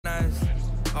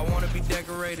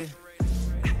decorated.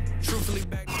 Truthfully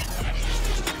back.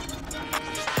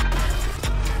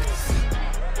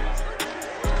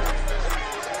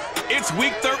 It's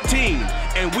week 13,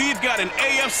 and we've got an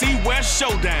AFC West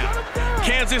showdown.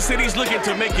 Kansas City's looking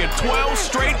to make it 12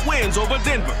 straight wins over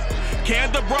Denver.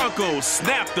 Can the Broncos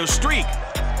snap the streak?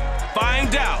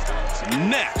 Find out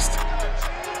next.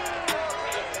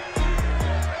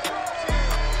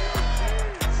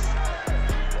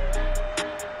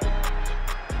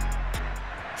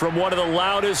 From one of the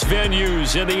loudest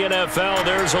venues in the NFL,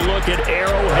 there's a look at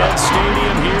Arrowhead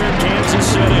Stadium here in Kansas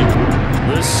City.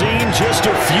 The scene just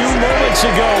a few moments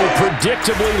ago,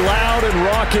 predictably loud and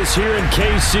raucous here in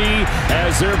KC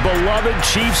as their beloved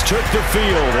Chiefs took the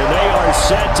field, and they are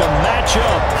set to match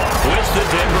up with the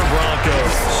Denver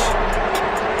Broncos.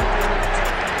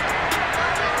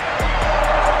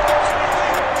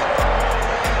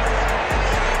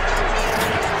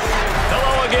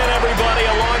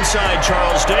 Alongside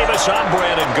Charles Davis, I'm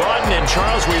Brandon Gaudin. And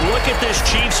Charles, we look at this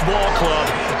Chiefs ball club.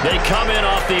 They come in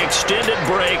off the extended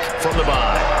break from the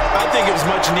bye. I think it was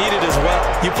much needed as well.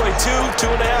 You play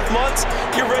 2.5 months,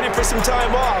 you're ready for some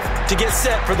time off to get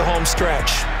set for the home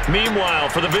stretch. Meanwhile,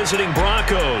 for the visiting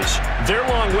Broncos, their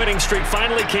long winning streak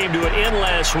finally came to an end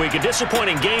last week. A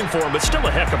disappointing game for them, but still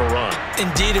a heck of a run.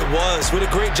 Indeed it was. What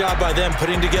a great job by them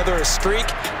putting together a streak.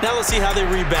 Now let's see how they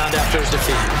rebound after a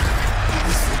defeat.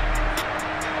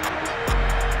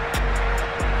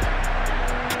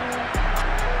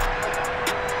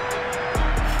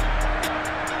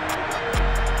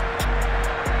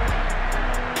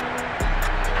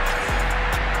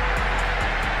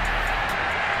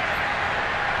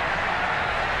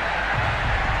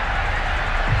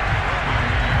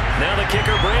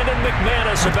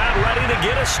 About ready to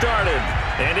get us started.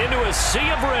 And into a sea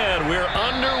of red, we're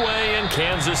underway in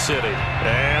Kansas City.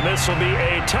 And this will be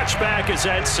a touchback as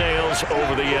that sails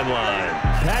over the end line.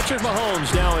 Patrick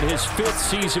Mahomes now in his 5th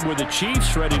season with the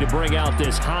Chiefs, ready to bring out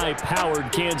this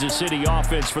high-powered Kansas City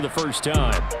offense for the first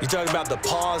time. You talk about the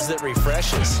pause that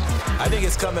refreshes. I think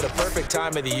it's come at a perfect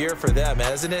time of the year for them,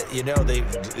 hasn't it? You know,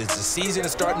 it's the season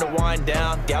is starting to wind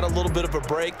down, got a little bit of a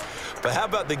break. But how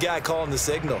about the guy calling the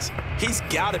signals? He's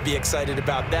got to be excited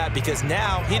about that because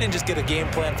now he didn't just get a game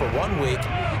plan for 1 week.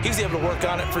 He was able to work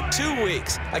on it for 2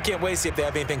 weeks. I can't wait to see if they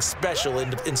have anything special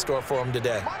in store for him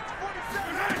today.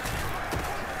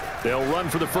 They'll run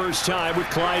for the first time with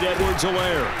Clyde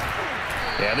Edwards-Helaire.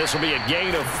 And this will be a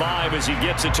gain of 5 as he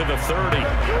gets it to the 30.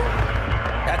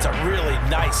 That's a really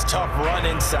nice, tough run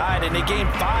inside, and they gained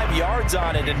 5 yards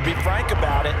on it. And to be frank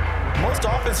about it, most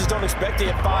offenses don't expect to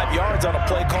get 5 yards on a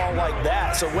play call like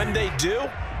that. So when they do,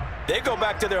 they go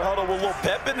back to their huddle with a little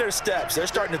pep in their steps. They're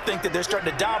starting to think that they're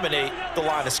starting to dominate the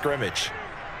line of scrimmage.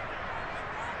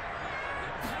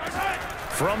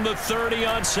 From the 30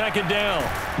 on 2nd down,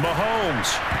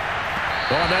 Mahomes.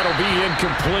 Well, that'll be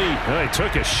incomplete. He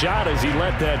took a shot as he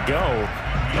let that go.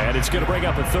 And it's going to bring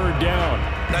up a 3rd down.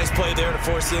 Nice play there to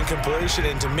force the incompletion.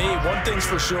 And to me, one thing's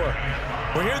for sure.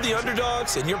 When you're the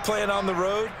underdogs and you're playing on the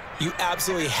road, you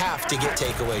absolutely have to get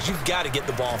takeaways. You've got to get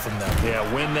the ball from them. Yeah,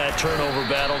 win that turnover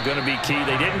battle, going to be key.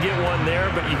 They didn't get one there,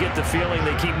 but you get the feeling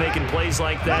they keep making plays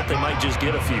like that, they might just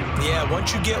get a few. Yeah,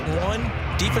 once you get one,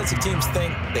 defensive teams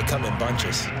think they come in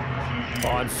bunches.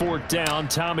 On 4th down,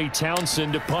 Tommy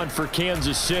Townsend to punt for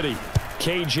Kansas City.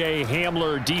 KJ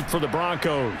Hamler deep for the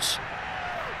Broncos.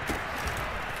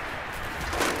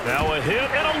 Now a hit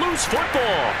and a loose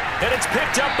football. And it's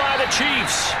picked up by the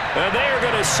Chiefs. And they are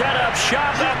going to set up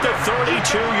shop at the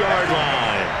 32-yard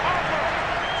line.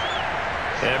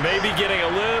 And maybe getting a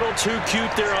little too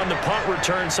cute there on the punt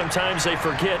return. Sometimes they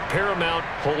forget paramount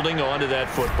holding on to that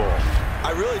football.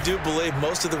 I really do believe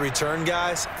most of the return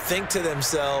guys think to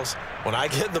themselves, when I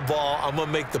get the ball, I'm going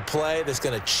to make the play that's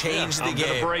going to change the game. I'm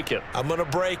going to break it. I'm going to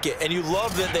break it. And you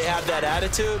love that they have that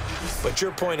attitude, but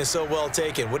your point is so well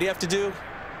taken. What do you have to do?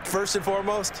 First and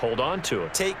foremost, hold on to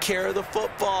it. Take care of the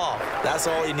football. That's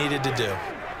all you needed to do.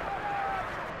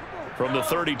 From the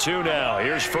 32 now,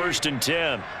 here's 1st and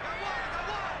 10.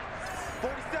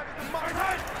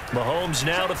 Mahomes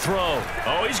now to throw.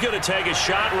 Oh, he's going to take a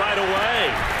shot right away.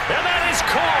 And that is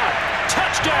caught.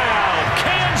 Touchdown,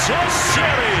 Kansas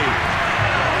City.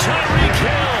 Tyreek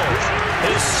Hill,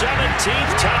 his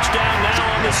 17th touchdown now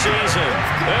on the season.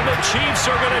 And the Chiefs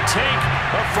are going to take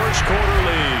a first-quarter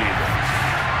lead.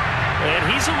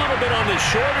 And he's a little bit on the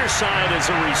shorter side as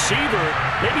a receiver.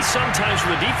 Maybe sometimes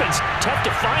for the defense, tough to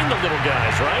find the little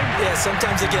guys, right? Yeah,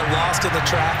 sometimes they get lost in the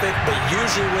traffic, but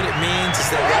usually what it means is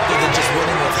that rather than just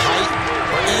winning with height,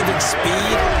 or even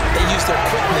speed. They use their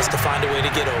quickness to find a way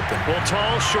to get open. Well,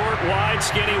 tall, short, wide,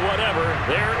 skinny, whatever.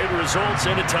 There it results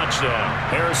in a touchdown.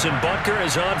 Harrison Butker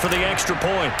is on for the extra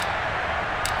point.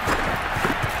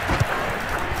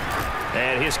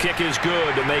 And his kick is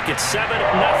good to make it 7-0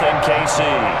 KC.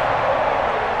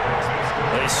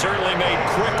 They certainly made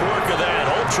quick work of that,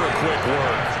 ultra-quick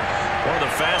work. One of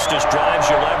the fastest drives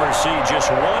you'll ever see,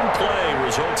 just one play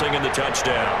resulting in the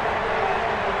touchdown.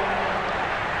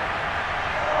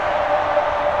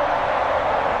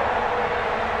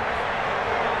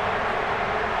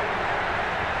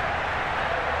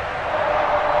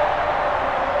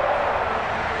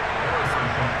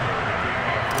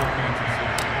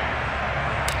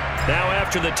 Now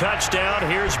after the touchdown,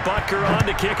 here's Butker on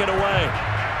to kick it away.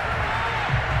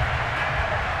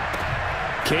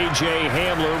 KJ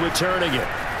Hamler returning it.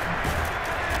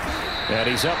 And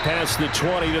he's up past the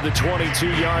 20 to the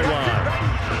 22-yard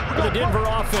line. The Denver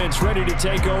offense ready to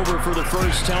take over for the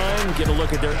first time. Get a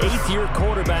look at their 8th-year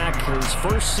quarterback. His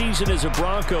first season as a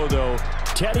Bronco, though,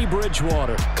 Teddy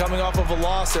Bridgewater. Coming off of a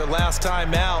loss their last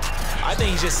time out, I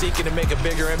think he's just seeking to make a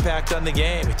bigger impact on the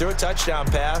game. He threw a touchdown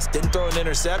pass, didn't throw an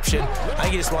interception. I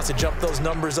think he just wants to jump those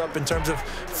numbers up in terms of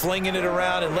flinging it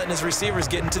around and letting his receivers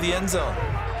get into the end zone.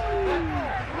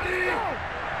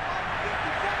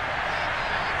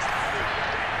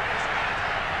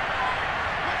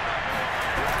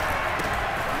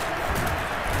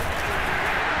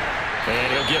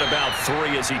 And he'll get about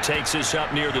 3 as he takes this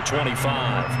up near the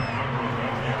 25.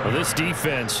 Well, this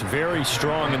defense very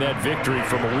strong in that victory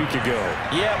from a week ago.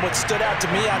 Yeah, what stood out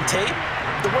to me on tape,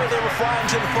 the way they were flying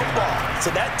to the football. So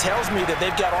that tells me that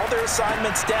they've got all their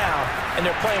assignments down and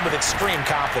they're playing with extreme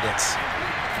confidence.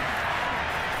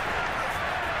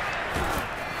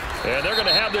 And they're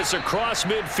going to have this across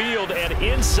midfield and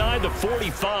inside the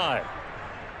 45.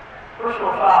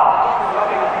 Personal foul,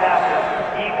 roughing the passer,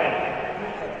 defense.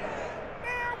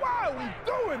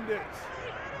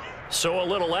 So a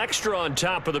little extra on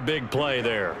top of the big play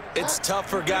there. It's tough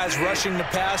for guys rushing the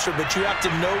passer, but you have to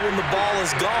know when the ball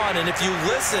is gone. And if you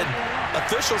listen,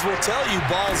 officials will tell you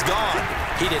ball's gone.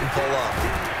 He didn't pull up.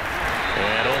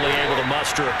 And only able to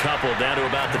muster a couple down to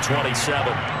about the 27.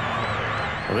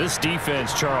 Well, this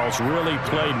defense, Charles, really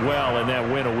played well in that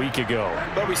win a week ago.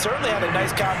 But we certainly had a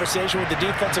nice conversation with the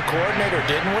defensive coordinator,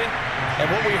 didn't we? And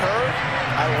what we heard,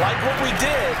 I like what we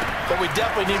did, but we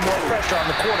definitely need more pressure on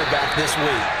the quarterback this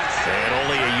week. And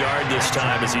only a yard this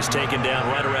time as he's taken down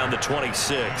right around the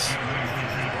 26.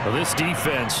 Well, this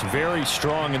defense very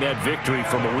strong in that victory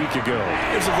from a week ago.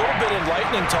 It was a little bit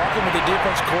enlightening talking with the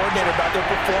defense coordinator about their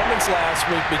performance last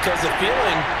week because the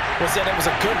feeling was that it was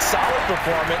a good, solid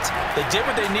performance. They did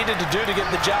what they needed to do to get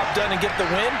the job done and get the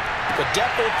win, but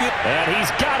definitely... And he's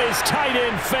got his tight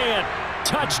end, Fant.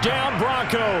 Touchdown,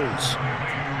 Broncos.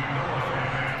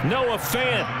 Noah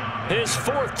Fant, his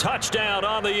 4th touchdown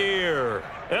on the year.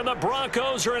 And the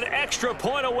Broncos are an extra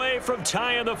point away from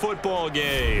tying the football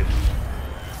game.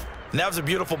 And that was a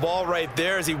beautiful ball right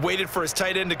there as he waited for his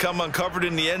tight end to come uncovered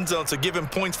in the end zone, so give him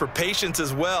points for patience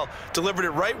as well. Delivered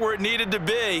it right where it needed to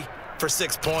be for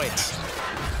 6 points.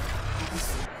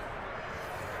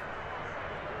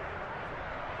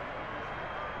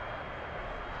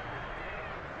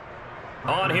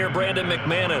 On here, Brandon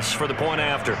McManus for the point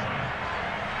after.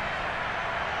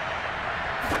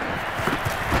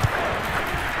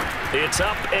 It's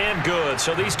up and good.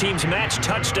 So these teams match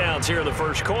touchdowns here in the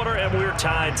first quarter, and we're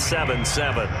tied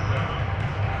 7-7.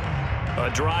 A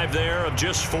drive there of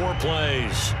just 4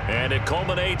 plays, and it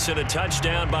culminates in a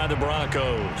touchdown by the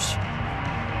Broncos.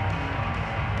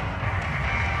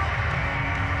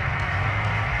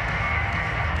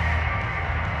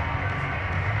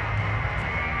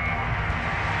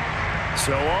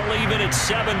 So all even at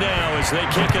 7 now as they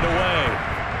kick it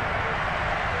away.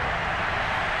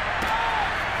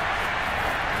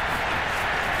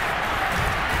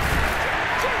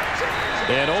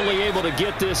 And only able to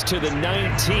get this to the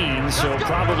 19, so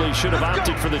probably should have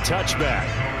opted for the touchback.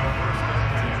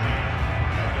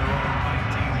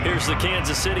 Here's the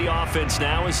Kansas City offense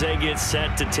now as they get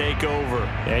set to take over.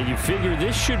 And you figure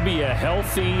this should be a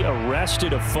healthy,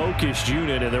 arrested, a focused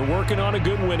unit, and they're working on a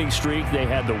good winning streak. They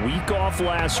had the week off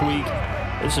last week.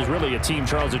 This is really a team,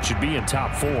 Charles, that should be in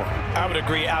top 4. I would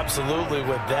agree absolutely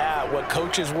with that. What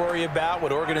coaches worry about,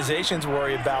 what organizations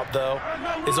worry about, though,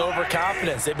 is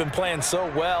overconfidence. They've been playing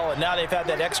so well, and now they've had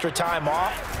that extra time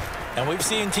off. And we've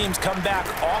seen teams come back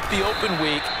off the open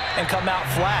week and come out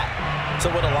flat. So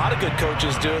what a lot of good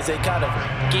coaches do is they kind of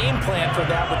game plan for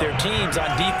that with their teams. On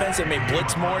defense, they may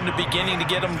blitz more in the beginning to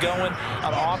get them going.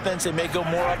 On offense, they may go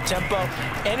more up-tempo.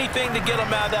 Anything to get them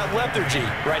out of that lethargy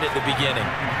right at the beginning.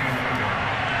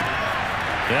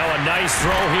 Now a nice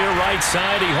throw here, right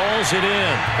side. He hauls it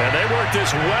in. And they work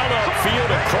this well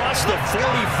upfield across the 45.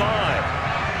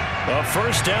 A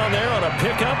first down there on a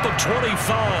pickup of 25.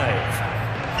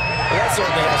 Well, that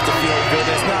certainly has to feel good.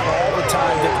 It's not all the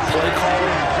time that the play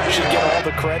caller should get all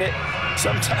the credit.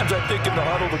 Sometimes I think in the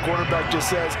huddle, the quarterback just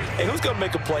says, hey, who's going to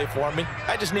make a play for me?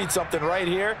 I just need something right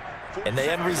here. And the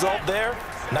end result there,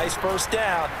 nice first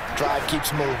down. Drive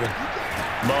keeps moving.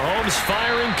 Mahomes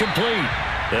firing complete.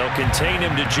 They'll contain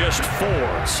him to just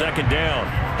 4. Second down.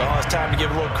 Oh, it's time to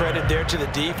give a little credit there to the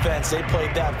defense. They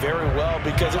played that very well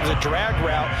because it was a drag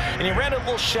route, and he ran a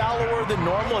little shallower than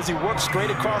normal as he worked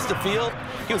straight across the field.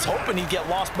 He was hoping he'd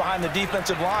get lost behind the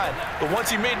defensive line, but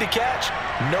once he made the catch,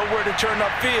 nowhere to turn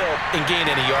upfield and gain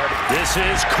any yardage. This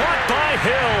is caught by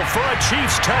Hill for a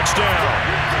Chiefs touchdown.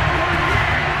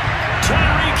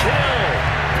 Tyreek Hill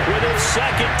with his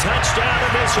second touchdown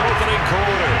in this opening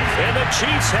quarter. And the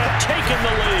Chiefs have taken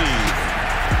the lead.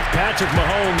 Patrick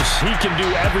Mahomes, he can do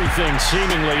everything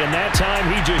seemingly, and that time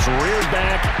he just reared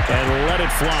back and let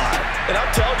it fly. And I'm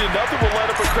telling you, nothing will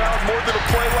let up a crowd more than a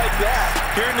play like that.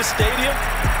 Here in the stadium,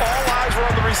 all eyes were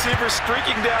on the receiver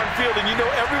streaking downfield, and you know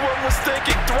everyone was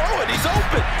thinking, throw it, he's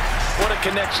open. What a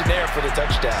connection there for the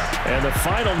touchdown. And the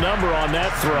final number on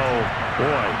that throw,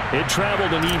 boy, it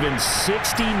traveled an even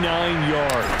 69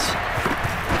 yards.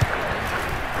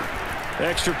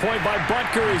 Extra point by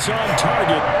Butker is on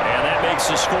target, and that makes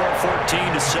the score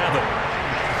 14-7.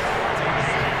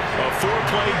 A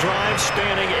 4-play drive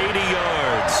spanning 80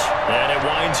 yards, and it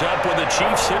winds up with the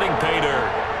Chiefs hitting pay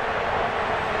dirt.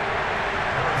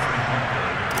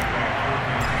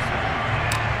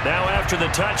 Now after the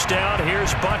touchdown,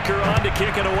 here's Butker on to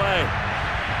kick it away.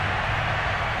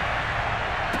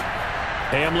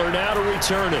 Hamler now to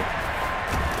return it.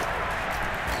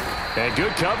 And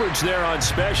good coverage there on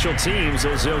special teams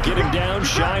as they'll get him down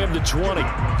shy of the 20.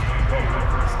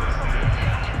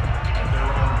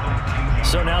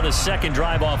 So now the second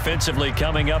drive offensively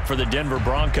coming up for the Denver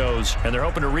Broncos, and they're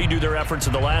hoping to redo their efforts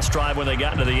in the last drive when they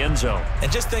got into the end zone. And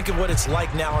just think of what it's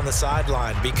like now on the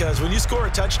sideline, because when you score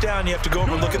a touchdown, you have to go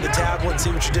over and look at the tablet and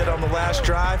see what you did on the last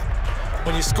drive.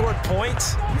 When you scored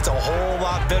points, it's a whole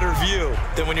lot better view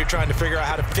than when you're trying to figure out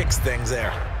how to fix things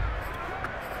there.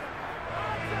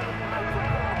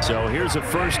 So here's a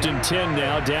 1st and 10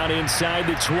 now, down inside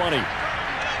the 20.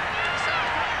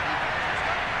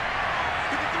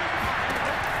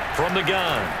 From the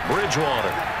gun, Bridgewater.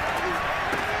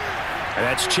 And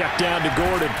that's checked down to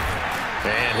Gordon.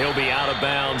 And he'll be out of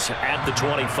bounds at the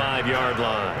 25-yard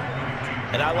line.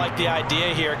 And I like the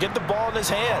idea here. Get the ball in his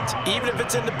hands, even if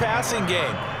it's in the passing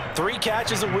game. 3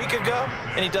 catches a week ago,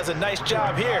 and he does a nice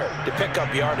job here to pick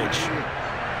up yardage.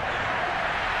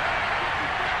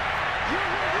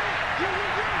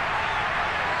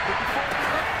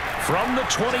 From the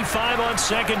 25 on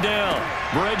second down,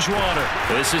 Bridgewater.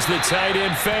 This is the tight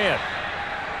end Fant.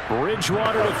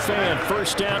 Bridgewater to Fant,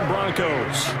 first down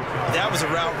Broncos. That was a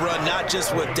route run not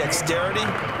just with dexterity,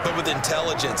 but with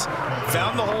intelligence.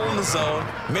 Found the hole in the zone,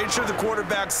 made sure the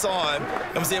quarterback saw him,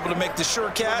 and was able to make the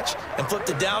sure catch and flip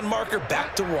the down marker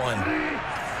back to 1.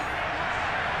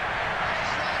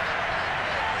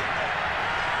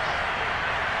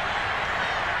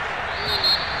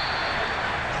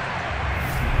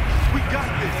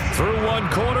 Through one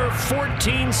quarter,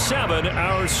 14-7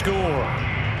 our score.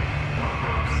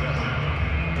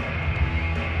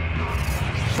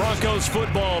 Broncos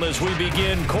football as we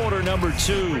begin quarter number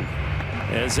 2,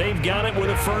 as they've got it with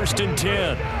a 1st and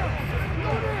 10.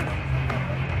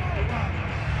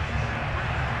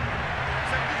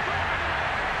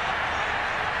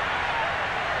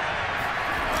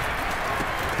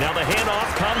 Now the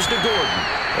handoff comes to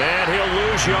Gordon. And he'll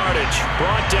lose yardage.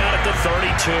 Brought down at the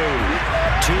 32.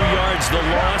 2 yards the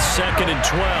loss, 2nd and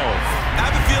 12. I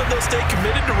have a feeling they'll stay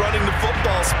committed to running the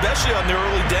football, especially on their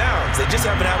early downs. They just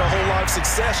haven't had a whole lot of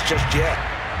success just yet.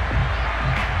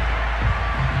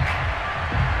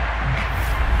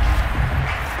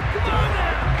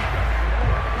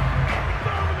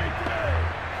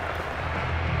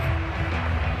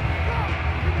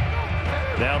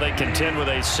 Now they contend with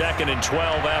a 2nd and 12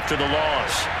 after the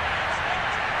loss.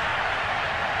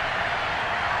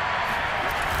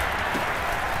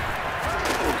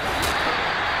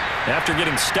 After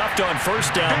getting stuffed on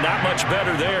first down, not much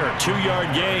better there.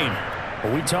 2-yard gain.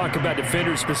 When we talk about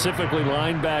defenders, specifically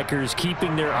linebackers,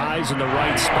 keeping their eyes in the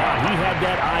right spot, he had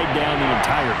that eye down the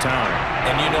entire time.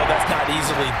 And you know that's not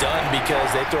easily done because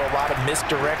they throw a lot of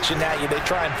misdirection at you. They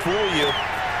try and fool you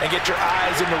and get your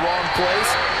eyes in the wrong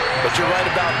place. But you're right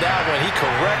about that one. He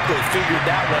correctly figured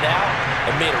that one out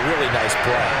and made a really nice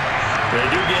play. They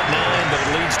do get 9, but it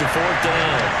leads to 4th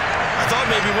down. I I thought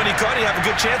maybe when he caught, he'd have a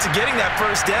good chance of getting that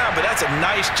first down, but that's a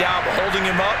nice job of holding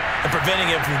him up and preventing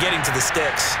him from getting to the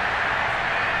sticks.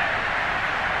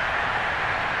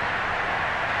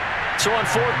 So on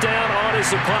fourth down, on is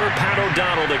the punter, Pat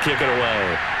O'Donnell, to kick it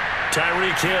away.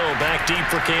 Tyreek Hill back deep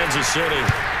for Kansas City.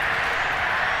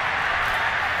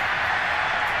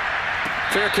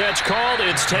 Fair catch called.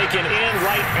 It's taken in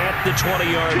right at the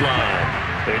 20-yard line.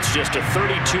 It's just a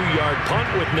 32-yard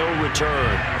punt with no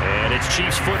return. And it's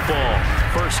Chiefs football,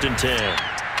 1st and 10.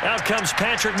 Out comes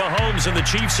Patrick Mahomes in the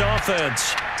Chiefs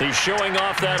offense. He's showing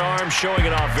off that arm, showing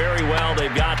it off very well.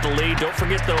 They've got the lead. Don't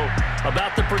forget, though,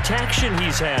 about the protection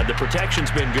he's had. The protection's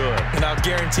been good. And I'll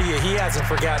guarantee you he hasn't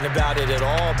forgotten about it at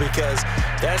all, because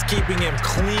that's keeping him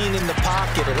clean in the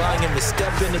pocket, allowing him to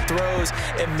step into throws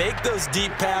and make those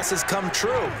deep passes come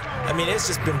true. I mean, it's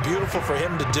just been beautiful for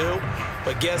him to do.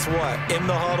 But guess what? In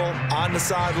the huddle, on the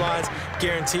sidelines,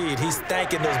 guaranteed he's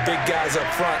thanking those big guys up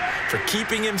front for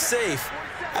keeping him safe.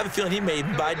 I have a feeling he may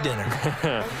even buy dinner.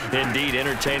 Indeed,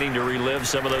 entertaining to relive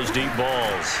some of those deep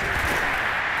balls.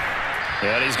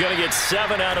 And he's going to get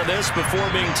 7 out of this before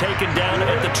being taken down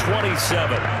at the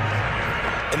 27.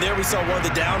 And there we saw one of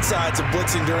the downsides of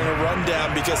blitzing during a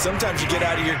rundown, because sometimes you get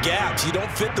out of your gaps. You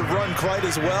don't fit the run quite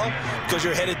as well because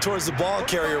you're headed towards the ball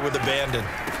carrier with abandon.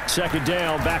 2nd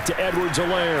down, back to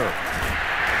Edwards-Helaire.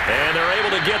 And they're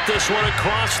able to get this one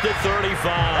across the 35.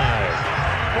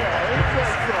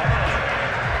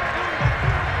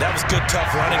 That was good,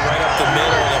 tough running right up the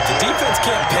middle. And if the defense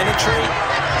can't penetrate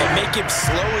and make him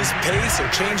slow his pace or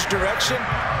change direction,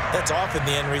 that's often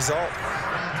the end result.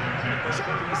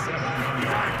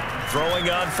 Throwing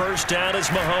on 1st down is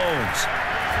Mahomes.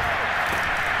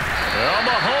 Well,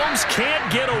 Mahomes can't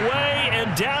get away,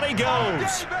 and down he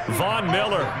goes. Von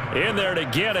Miller in there to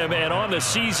get him, and on the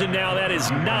season now, that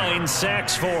is 9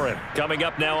 sacks for him. Coming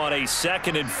up now on a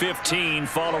 2nd and 15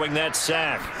 following that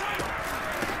sack.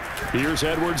 Here's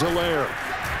Edwards-Helaire.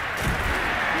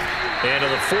 And to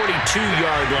the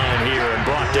 42-yard line here and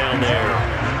brought down there.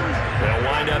 They'll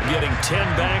wind up getting 10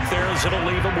 back there, as it'll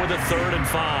leave them with a 3rd and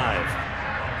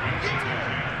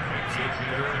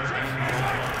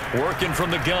 5. Working from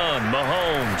the gun,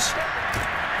 Mahomes.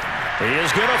 He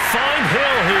is going to find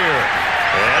Hill here.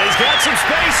 And he's got some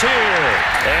space here.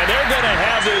 And they're going to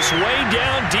have this way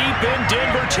down deep in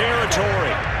Denver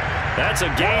territory. That's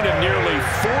a gain of nearly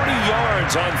 40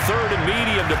 yards on 3rd and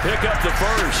medium to pick up the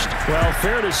first. Well,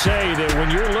 fair to say that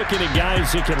when you're looking at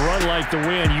guys that can run like the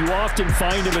wind, you often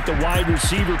find them at the wide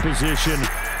receiver position,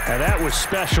 and that was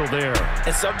special there.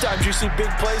 And sometimes you see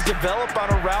big plays develop on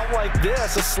a route like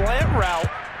this, a slant route.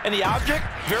 And the object,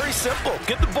 very simple.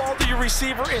 Get the ball to your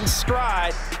receiver in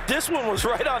stride. This one was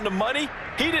right on the money.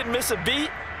 He didn't miss a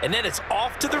beat. And then it's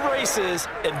off to the races,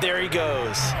 and there he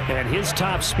goes. And his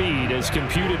top speed, as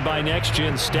computed by Next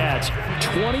Gen Stats,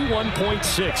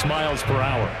 21.6 miles per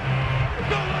hour.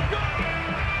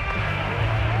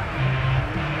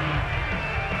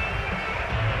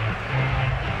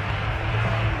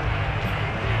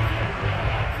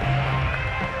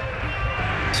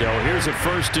 So here's a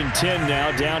 1st and 10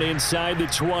 now, down inside the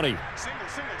 20.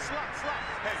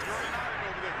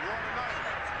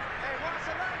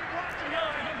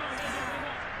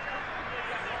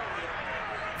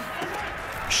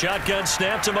 Shotgun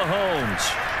snap to Mahomes.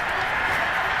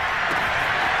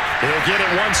 He'll get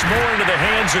it once more into the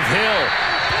hands of Hill.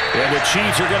 And the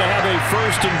Chiefs are going to have a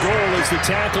 1st and goal as the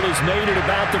tackle is made at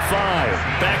about the 5.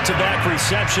 Back-to-back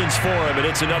receptions for him, and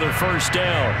it's another 1st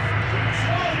down.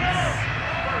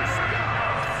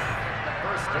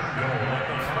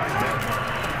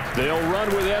 They'll run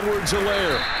with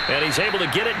Edwards-Helaire. And he's able to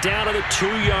get it down to the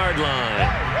 2-yard line.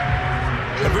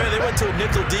 And Brad, they went to a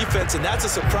nickel defense, and that's a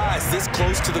surprise this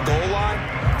close to the goal line,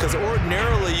 because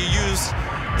ordinarily you use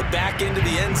the back end of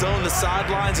the end zone, the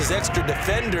sidelines as extra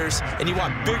defenders, and you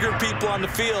want bigger people on the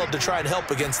field to try and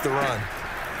help against the run.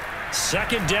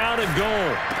 2nd down and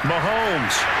goal.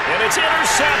 Mahomes. And it's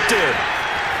intercepted.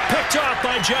 Picked off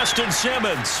by Justin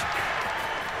Simmons.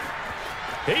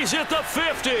 He's at the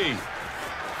 50.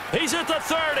 He's at the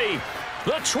 30.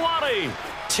 The 20.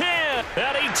 10,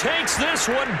 and he takes this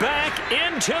one back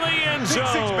into the end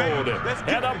zone.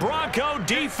 And the Bronco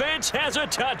defense has a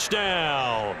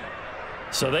touchdown.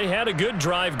 So they had a good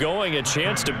drive going, a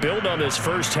chance to build on this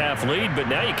first half lead, but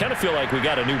now you kind of feel like we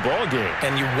got a new ball game.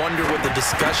 And you wonder what the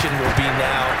discussion will be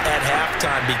now at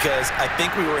halftime, because I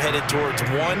think we were headed towards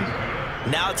 1.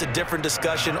 Now it's a different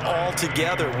discussion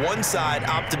altogether. One side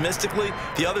optimistically,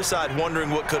 the other side wondering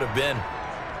what could have been.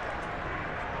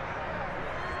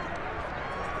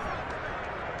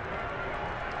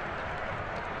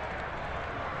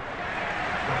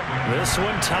 This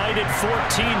one tied at 14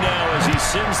 now as he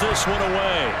sends this one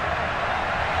away.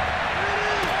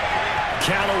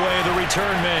 Callaway, the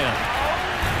return man.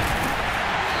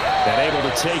 And able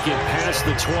to take it past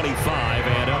the 25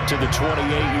 and up to the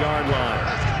 28-yard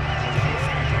line.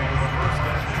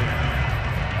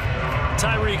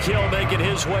 Tyreek Hill making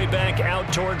his way back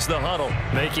out towards the huddle,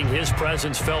 making his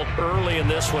presence felt early in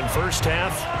this one. First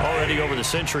half, already over the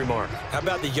century mark. How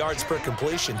about the yards per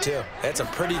completion, too? That's a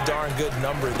pretty darn good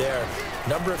number there.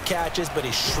 Number of catches, but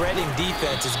he's shredding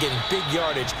defenses, getting big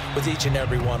yardage with each and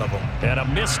every one of them. And a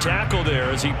missed tackle there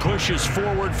as he pushes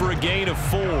forward for a gain of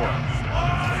 4.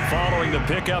 Following the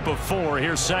pickup of 4,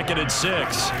 here's 2nd and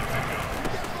 6.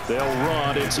 They'll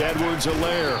run. It's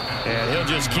Edwards-Helaire. And he'll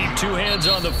just keep 2 hands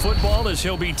on the football as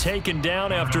he'll be taken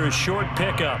down after a short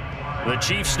pickup. The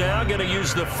Chiefs now going to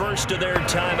use the first of their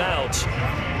timeouts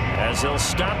as they'll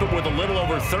stop it with a little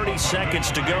over 30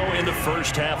 seconds to go in the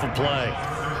first half of play.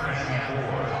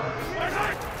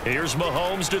 Here's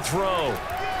Mahomes to throw.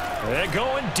 And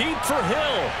going deep for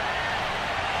Hill.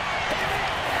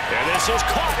 And this is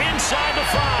caught inside the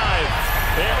 5.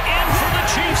 And in for the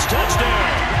Chiefs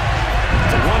touchdown.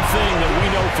 The one thing that we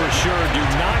know for sure, do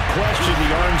not question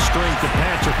the arm strength of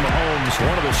Patrick Mahomes,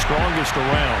 one of the strongest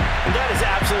around. And that is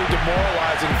absolutely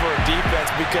demoralizing for a defense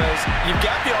because you've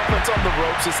got the offense on the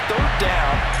ropes. It's 3rd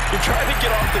down. You're trying to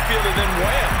get off the field and then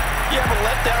wham. You have a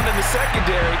letdown in the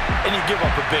secondary and you give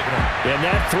up a big one. And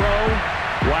that throw,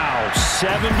 wow,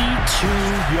 72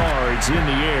 yards in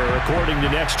the air according to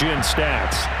Next Gen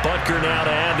Stats. Butker now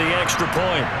to add the extra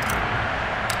point.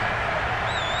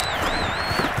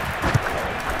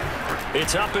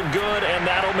 It's up and good, and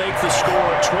that'll make the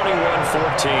score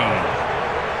 21-14.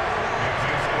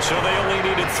 So they only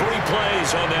needed 3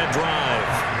 plays on that drive.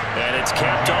 And it's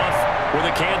capped off with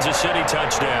a Kansas City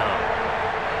touchdown.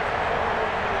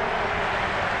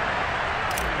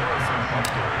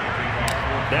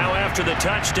 Now after the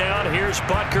touchdown, here's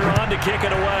Butker on to kick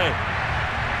it away.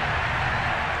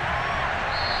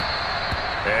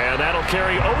 And that'll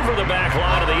carry over the back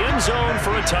line of the end zone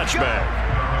for a touchback.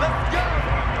 Let's go.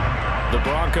 The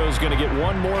Broncos going to get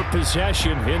one more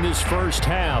possession in this first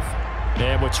half.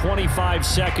 And with 25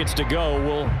 seconds to go,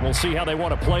 we'll see how they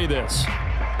want to play this.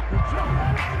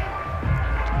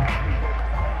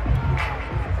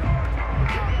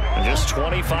 And just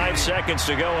 25 seconds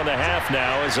to go in the half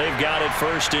now as they've got it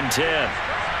 1st and 10.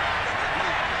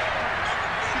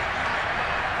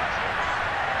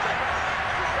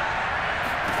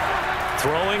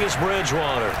 Throwing is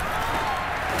Bridgewater.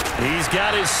 He's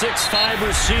got his 6'5"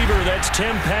 receiver. That's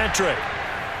Tim Patrick.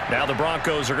 Now the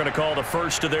Broncos are going to call the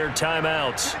first of their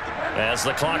timeouts as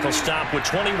the clock will stop with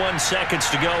 21 seconds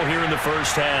to go here in the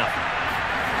first half.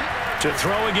 To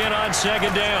throw again on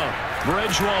 2nd down.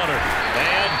 Bridgewater.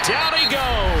 And down he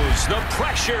goes. The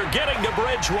pressure getting to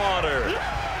Bridgewater.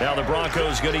 Now the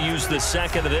Broncos going to use the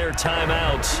 2nd of their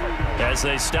timeouts as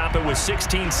they stop it with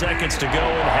 16 seconds to go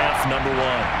in half number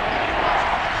 1.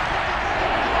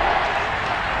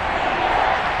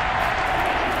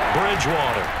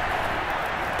 Bridgewater.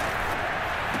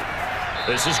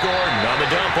 This is Gordon on the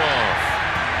dump off.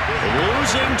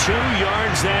 Losing 2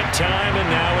 yards that time, and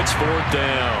now it's 4th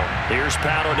down. Here's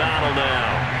Pat O'Donnell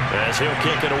now as he'll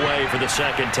kick it away for the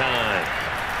 2nd time.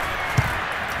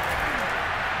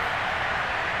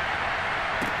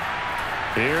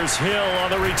 Here's Hill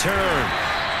on the return.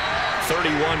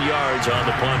 31 yards on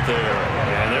the punt there.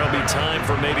 And there'll be time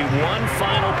for maybe one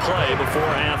final play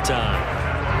before halftime.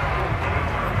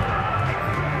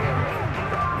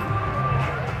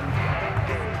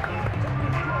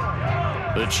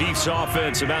 The Chiefs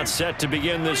offense about set to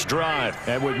begin this drive.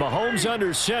 And with Mahomes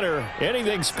under center,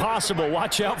 anything's possible.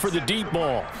 Watch out for the deep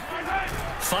ball.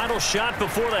 Final shot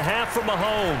before the half from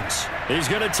Mahomes. He's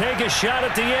going to take a shot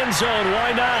at the end zone.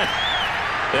 Why not?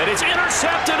 And it's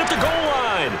intercepted at the goal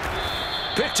line.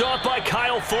 Picked off by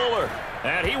Kyle Fuller.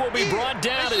 And he will be brought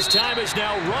down as time is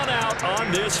now run out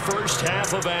on this first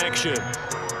half of action.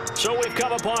 So we've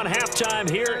come upon halftime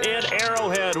here in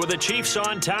Arrowhead with the Chiefs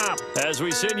on top as we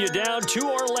send you down to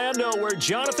Orlando where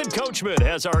Jonathan Coachman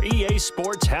has our EA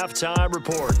Sports halftime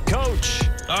report. Coach.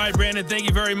 All right, Brandon, thank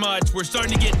you very much. We're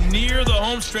starting to get near the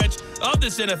home stretch of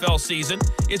this NFL season.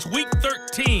 It's week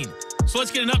 13, so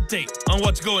let's get an update on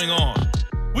what's going on.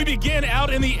 We begin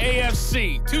out in the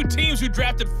AFC. 2 teams who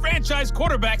drafted franchise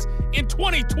quarterbacks in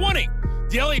 2020.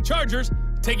 The LA Chargers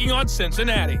taking on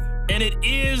Cincinnati. And it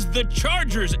is the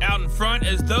Chargers out in front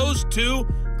as those 2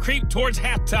 creep towards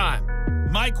halftime.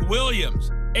 Mike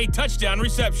Williams, a touchdown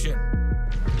reception.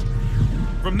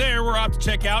 From there, we're off to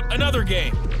check out another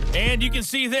game. And you can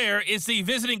see there it's the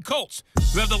visiting Colts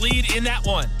who have the lead in that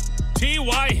one.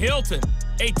 T.Y. Hilton,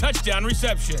 a touchdown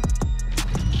reception.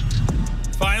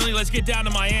 Finally, let's get down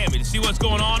to Miami to see what's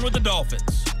going on with the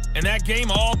Dolphins. And that game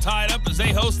all tied up as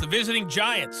they host the visiting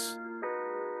Giants.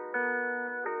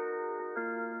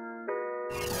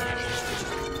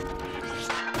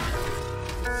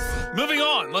 Moving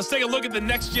on, let's take a look at the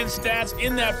next-gen stats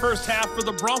in that first half for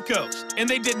the Broncos. And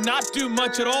they did not do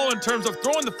much at all in terms of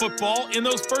throwing the football in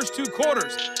those first 2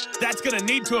 quarters. That's going to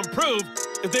need to improve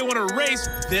if they want to erase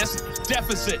this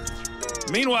deficit.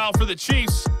 Meanwhile, for the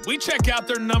Chiefs, we check out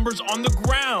their numbers on the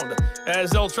ground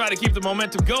as they'll try to keep the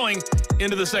momentum going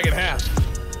into the second half.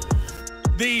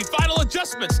 The final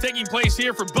adjustments taking place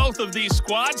here for both of these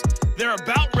squads. They're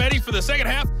about ready for the second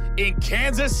half in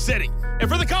Kansas City. And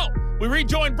for the call, we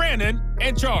rejoin Brandon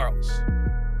and Charles.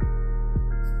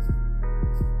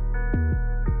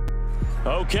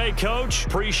 Okay, Coach.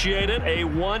 Appreciate it. A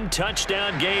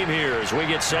 1-touchdown game here as we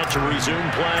get set to resume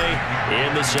play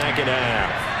in the second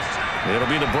half. It'll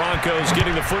be the Broncos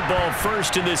getting the football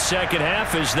first in this second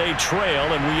half as they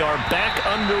trail, and we are back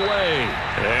underway.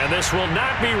 And this will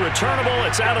not be returnable.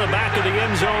 It's out of the back of the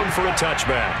end zone for a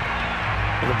touchback.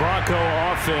 The Bronco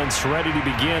offense ready to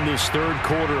begin this third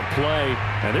quarter play.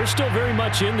 And they're still very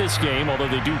much in this game, although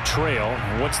they do trail.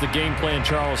 What's the game plan,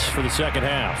 Charles, for the second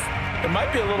half? It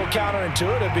might be a little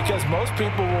counterintuitive because most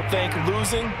people will think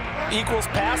losing equals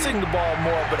passing the ball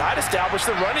more, but I'd establish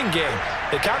the running game.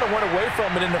 They kind of went away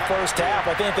from it in the first half.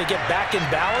 I think if they get back in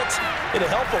balance, it'll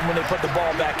help them when they put the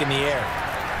ball back in the air.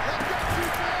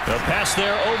 The pass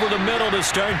there over the middle to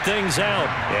start things out.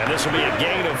 And this will be a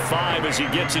gain of 5 as he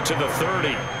gets it to the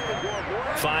 30.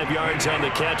 5 yards on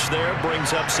the catch there,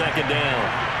 brings up second down.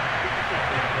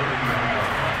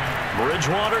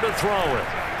 Bridgewater to throw it.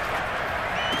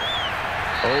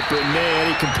 Open man,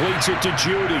 he completes it to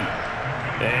Judy.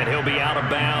 And he'll be out of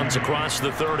bounds across the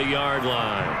 30-yard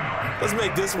line. Let's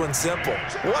make this one simple.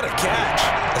 What a catch,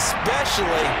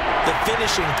 especially the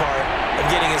finishing part of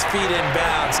getting his feet in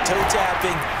bounds, toe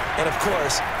tapping, and of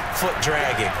course, foot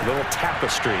dragging. A little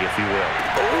tapestry, if you will.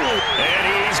 Ooh. And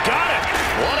he's got it.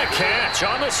 What a catch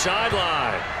on the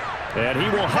sideline. And he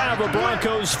will have a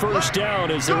Broncos first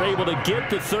down as they're able to get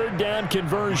the third down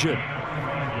conversion.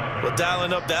 Well,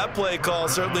 dialing up that play call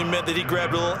certainly meant that he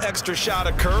grabbed a little extra shot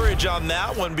of courage on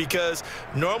that one because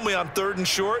normally on 3rd and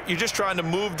short, you're just trying to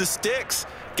move the sticks,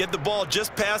 get the ball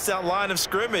just past that line of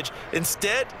scrimmage.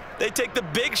 Instead, they take the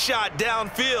big shot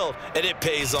downfield, and it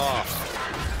pays off.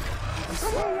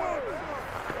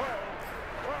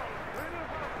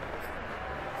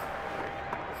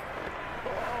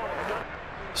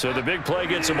 So the big play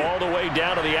gets him all the way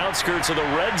down to the outskirts of the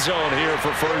red zone here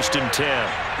for 1st and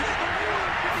 10.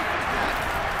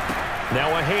 Now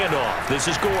a handoff.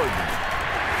 This is Gordon.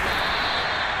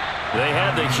 They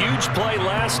had the huge play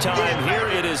last time. Here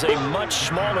it is a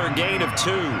much smaller gain of 2.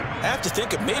 I have to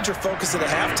think a major focus of the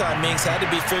halftime Minks had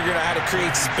to be figuring out how to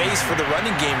create space for the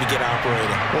running game to get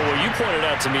operating. Well, what you pointed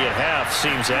out to me at half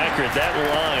seems accurate. That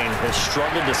line has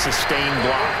struggled to sustain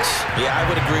blocks. Yeah, I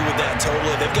would agree with that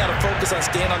totally. They've got to focus on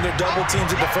staying on their double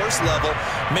teams at the first level,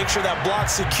 make sure that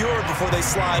block's secure before they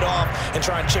slide off and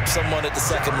try and chip someone at the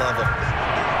second level.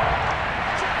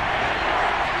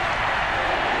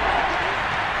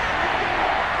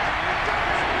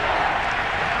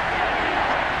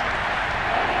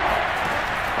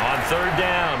 Third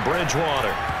down,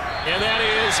 Bridgewater. And that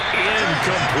is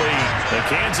incomplete. The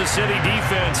Kansas City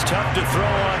defense tough to throw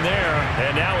on there.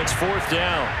 And now it's 4th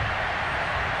down.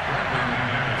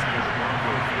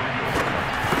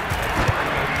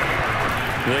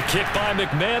 The kick by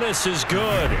McManus is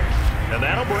good. And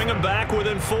that'll bring him back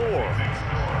within 4.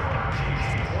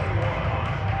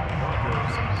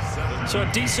 So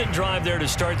a decent drive there to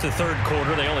start the third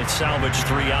quarter. They only salvaged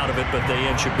 3 out of it, but they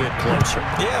inch a bit closer.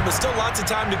 Yeah, but still lots of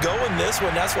time to go in this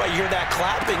one. That's why you hear that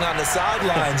clapping on the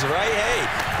sidelines, right? Hey,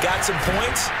 got some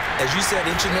points. As you said,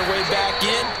 inching their way back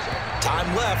in. Time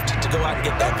left to go out and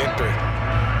get that victory.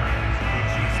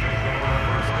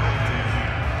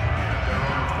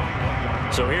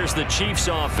 So here's the Chiefs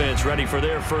offense ready for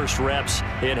their first reps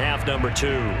in half number 2.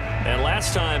 And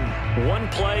last time, 1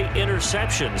 play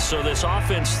interception. So this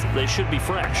offense, they should be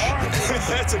fresh.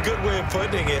 That's a good way of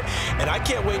putting it. And I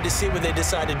can't wait to see what they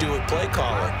decide to do with play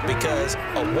calling, because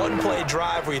a 1-play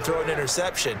drive where you throw an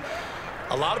interception,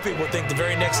 a lot of people think the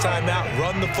very next time out,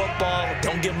 run the football,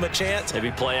 don't give them a chance.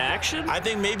 Maybe play action? I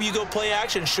think maybe you go play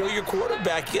action, show your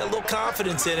quarterback, you get a little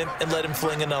confidence in him, and let him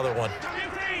fling another one.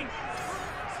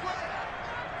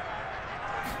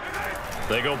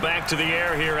 They go back to the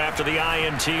air here after the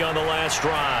INT on the last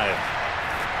drive.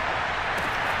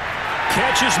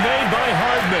 Catch is made by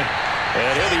Hardman.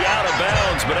 And he'll be out of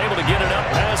bounds, but able to get it up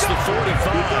past the 45.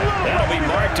 That'll be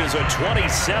marked as a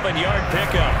 27-yard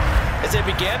pickup. As they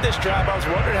began this drive, I was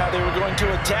wondering how they were going to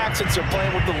attack since they're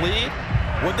playing with the lead.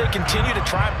 Would they continue to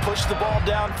try and push the ball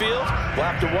downfield? Well,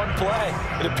 after one play,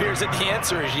 it appears that the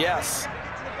answer is yes.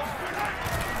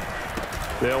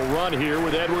 They'll run here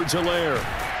with Edwards-Helaire.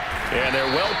 And they're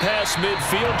well past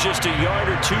midfield, just a yard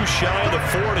or two shy of the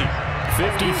 40.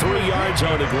 53 yards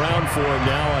on the ground for him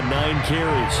now on 9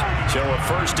 carries. So a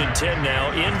 1st and 10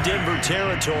 now in Denver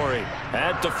territory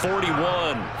at the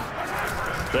 41.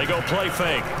 They go play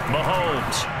fake.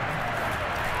 Mahomes.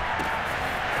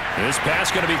 This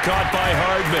pass going to be caught by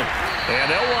Hardman. And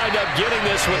they'll wind up getting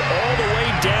this one all the way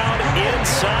down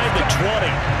inside the 20.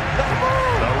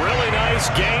 A really nice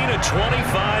gain of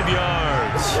 25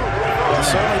 yards. It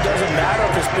certainly doesn't matter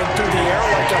if it's been through the air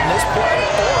like on this play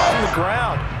or on the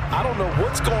ground. I don't know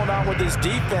what's going on with this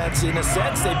defense. In a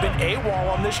sense, they've been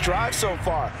AWOL on this drive so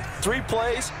far. 3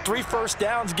 plays, 3 first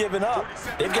downs given up.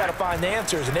 They've got to find the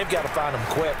answers, and they've got to find them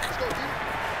quick.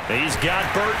 He's got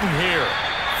Burton here.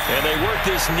 And they work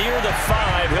this near the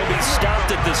 5. He'll be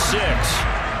stopped at the 6.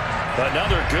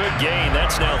 Another good gain.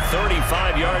 That's now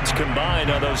 35 yards combined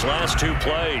on those last 2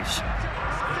 plays.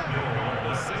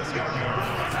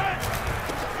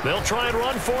 They'll try and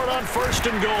run for it on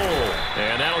 1st and goal.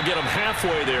 And that'll get him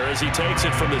halfway there as he takes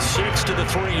it from the 6 to the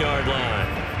 3-yard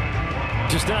line.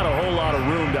 Just not a whole lot of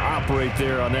room to operate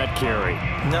there on that carry.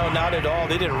 No, not at all.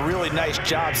 They did a really nice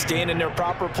job staying in their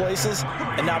proper places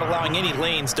and not allowing any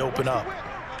lanes to open up.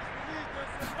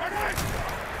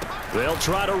 They'll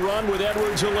try to run with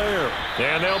Edwards-Helaire.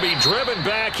 And they'll be driven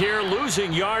back here,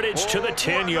 losing yardage to the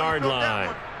 10-yard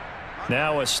line.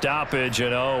 Now a stoppage,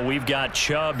 and we've got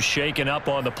Chubb shaken up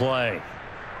on the play.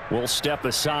 We'll step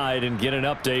aside and get an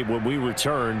update when we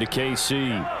return to KC.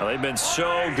 Well, they've been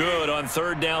so good on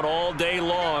 3rd down all day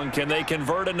long. Can they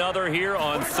convert another here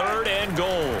on 3rd and goal?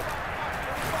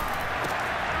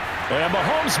 And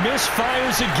Mahomes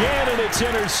misfires again, and it's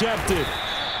intercepted.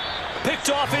 Picked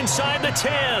off inside the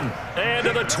 10 and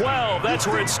to the 12. That's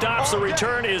where it stops. The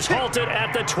return is halted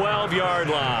at the 12-yard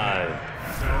line.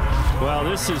 Well,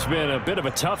 this has been a bit of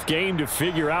a tough game to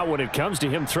figure out when it comes to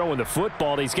him throwing the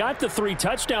football. He's got the 3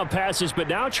 touchdown passes, but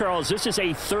now, Charles, this is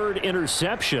a 3rd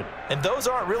interception. And those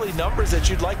aren't really numbers that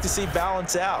you'd like to see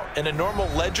balance out. In a normal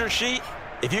ledger sheet,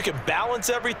 if you can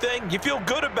balance everything, you feel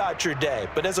good about your day.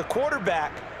 But as a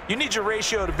quarterback, you need your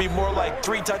ratio to be more like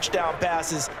 3 touchdown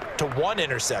passes to 1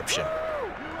 interception.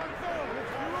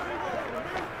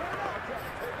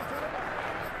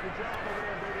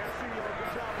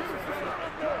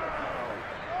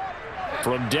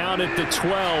 From down at the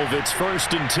 12, it's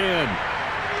 1st and 10.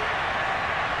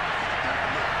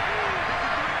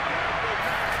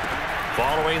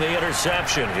 Following the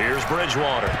interception, here's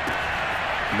Bridgewater.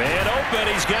 Man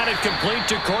open, he's got it complete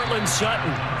to Cortland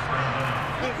Sutton.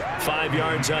 5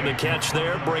 yards on the catch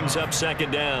there, brings up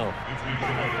 2nd down.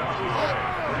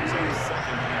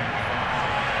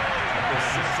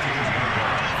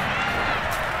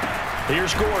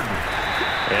 Here's Gordon.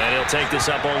 And he'll take this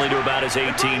up only to about his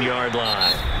 18-yard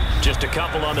line. Just a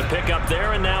couple on the pickup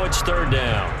there, and now it's 3rd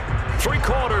down. 3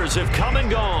 quarters have come and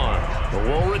gone. But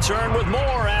we'll return with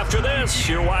more after this.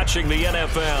 You're watching the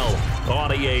NFL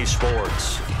on EA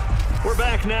Sports. We're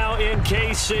back now in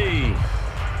KC.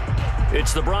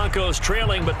 It's the Broncos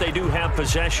trailing, but they do have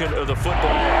possession of the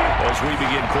football as we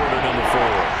begin quarter number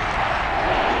 4.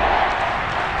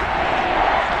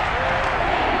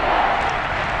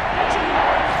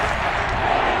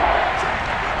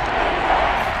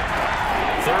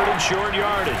 Short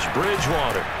yardage,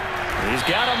 Bridgewater. He's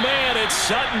got a man. It's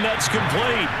Sutton. That's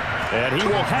complete. And he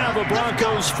will have a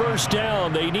Broncos 1st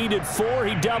down. They needed 4.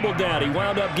 He doubled that. He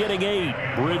wound up getting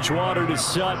 8. Bridgewater to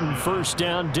Sutton. 1st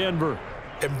down, Denver.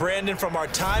 And Brandon, from our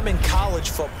time in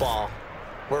college football,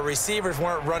 where receivers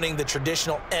weren't running the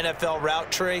traditional NFL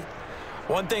route tree,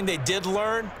 one thing they did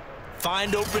learn,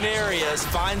 find open areas,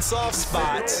 find soft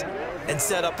spots, and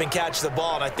set up and catch the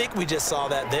ball. And I think we just saw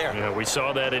that there. Yeah, we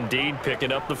saw that indeed,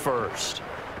 picking up the 1st.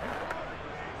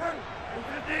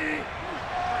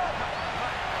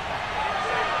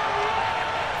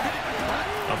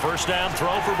 A 1st down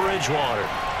throw for Bridgewater.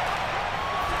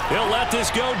 He'll let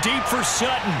this go deep for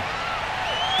Sutton.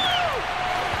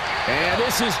 And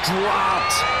this is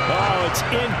dropped. Oh, it's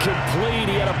incomplete.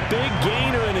 He had a big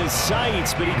gainer in his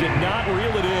sights, but he did not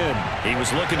reel it in. He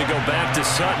was looking to go back to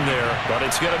Sutton there, but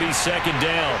it's going to be 2nd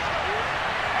down.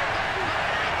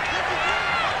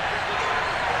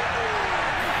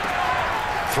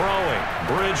 Throwing,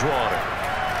 Bridgewater.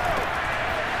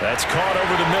 That's caught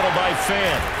over the middle by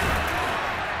Fant.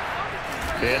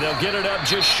 And they'll get it up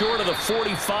just short of the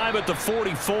 45 at the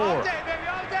 44.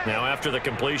 Now, after the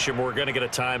completion, we're going to get a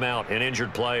timeout, an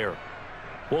injured player.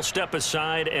 We'll step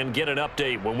aside and get an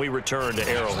update when we return to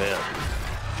Arrowhead.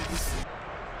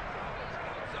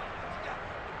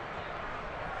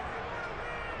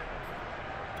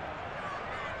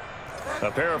 A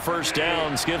pair of first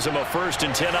downs gives them a 1st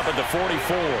and 10 up at the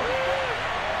 44.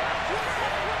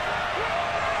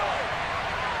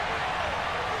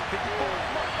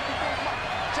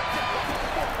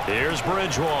 Here's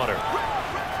Bridgewater.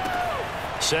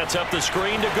 Sets up the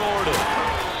screen to Gordon.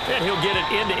 And he'll get it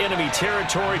into enemy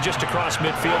territory just across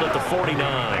midfield at the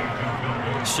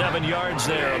 49. 7 yards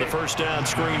there on the first down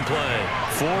screen play.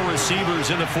 4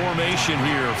 receivers in the formation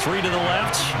here. 3 to the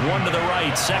left, 1 to the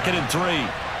right. 2nd and 3.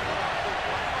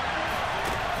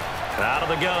 Out of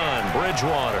the gun,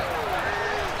 Bridgewater.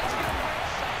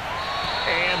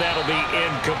 And that'll be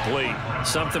incomplete.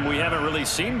 Something we haven't really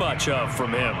seen much of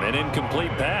from him, an incomplete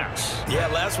pass. Yeah,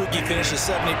 last week he finished at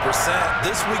 70%.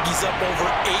 This week he's up over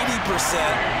 80%.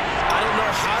 I don't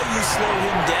know how you slow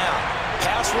him down.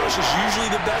 Pass rush is usually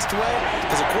the best way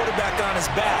because a quarterback on his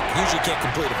back usually can't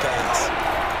complete a pass.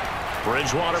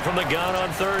 Bridgewater from the gun on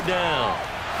 3rd down.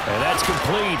 And that's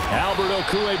complete. Albert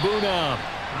Okwuegbunam.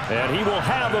 And he will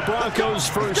have the Broncos'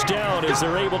 first down as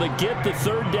they're able to get the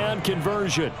 3rd down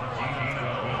conversion.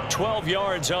 12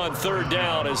 yards on 3rd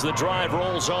down as the drive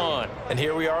rolls on. And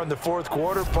here we are in the 4th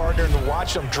quarter, partner, and to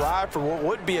watch them drive for what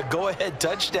would be a go-ahead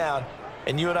touchdown.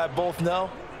 And you and I both know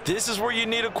this is where you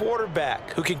need a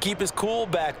quarterback who can keep his cool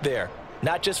back there.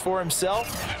 Not just for himself,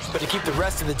 but to keep the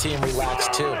rest of the team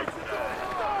relaxed too.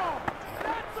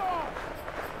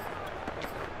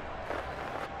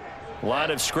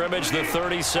 Line of scrimmage, the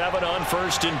 37 on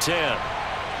 1st and 10.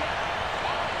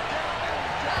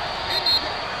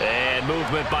 And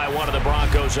movement by one of the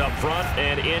Broncos up front,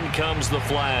 and in comes the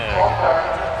flag.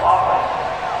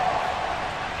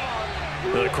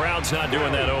 The crowd's not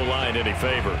doing that O-line any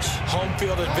favors. Home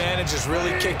field advantage is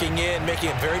really kicking in, making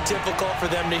it very difficult for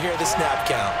them to hear the snap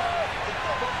count.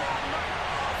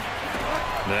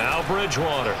 Now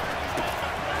Bridgewater.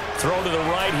 Throw to the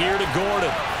right here to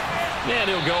Gordon. And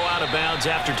he'll go out of bounds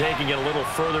after taking it a little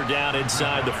further down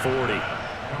inside the 40.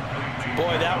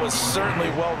 Boy, that was certainly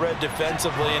well-read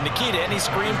defensively, and the key to any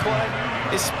screenplay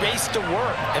is space to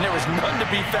work, and there was none to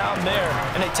be found there,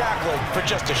 and they tackled for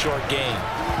just a short gain.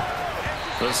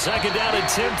 The 2nd down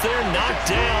attempt there knocked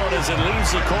down as it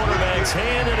leaves the quarterback's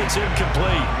hand, and it's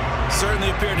incomplete. Certainly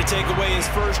appeared to take away his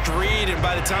first read, and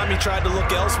by the time he tried to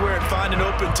look elsewhere and find an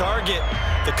open target,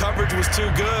 the coverage was too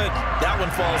good. That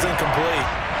one falls incomplete.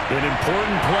 An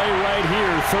important play right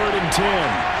here, 3rd and 10.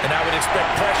 And I would expect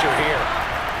pressure here.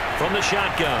 From the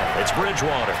shotgun, it's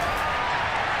Bridgewater.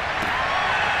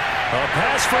 A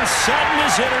pass for Sutton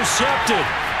is intercepted.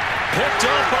 Picked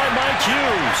up by Mike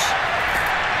Hughes.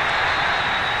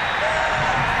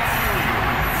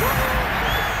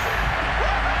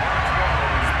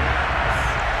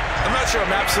 I'm not sure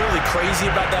I'm absolutely crazy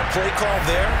about that play call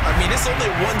there. I mean, it's only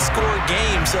a 1-score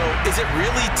game, so is it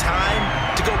really time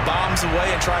to go bombs away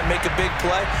and try and make a big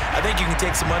play? I think you can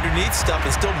take some underneath stuff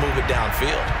and still move it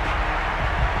downfield.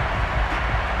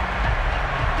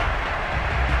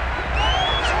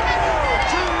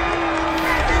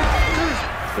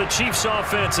 The Chiefs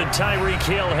offense and Tyreek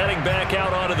Hill heading back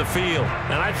out onto the field.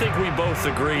 And I think we both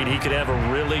agreed he could have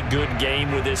a really good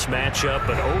game with this matchup,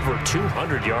 but over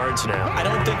 200 yards now. I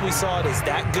don't think we saw it as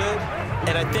that good.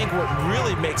 And I think what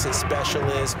really makes it special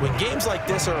is when games like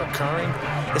this are occurring,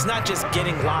 it's not just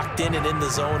getting locked in and in the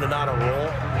zone and on a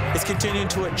roll. It's continuing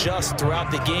to adjust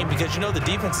throughout the game because, you know, the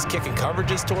defense is kicking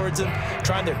coverages towards him,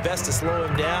 trying their best to slow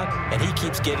him down, and he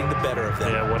keeps getting the better of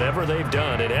them. Yeah, whatever they've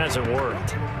done, it hasn't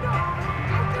worked.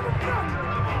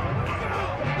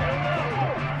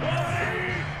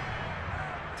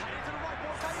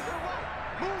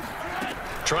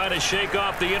 Trying to shake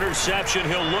off the interception.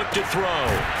 He'll look to throw.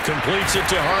 Completes it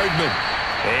to Hardman.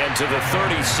 And to the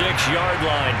 36-yard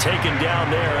line. Taken down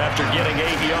there after getting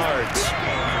 8 yards.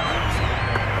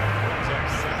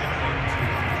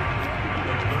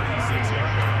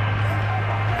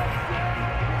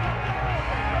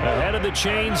 Ahead of the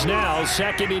chains now.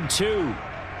 2nd and 2.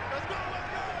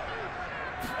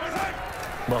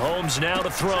 Mahomes now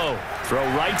to throw. Throw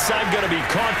right side. Going to be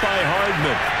caught by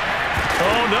Hardman.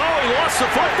 Oh, no, he lost the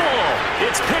football.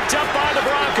 It's picked up by the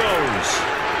Broncos.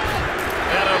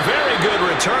 And a very good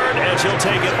return as he'll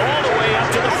take it all the way up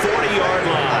to the 40-yard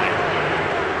line.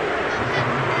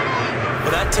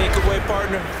 Well, that takeaway,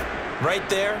 partner, right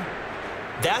there,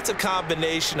 that's a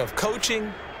combination of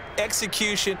coaching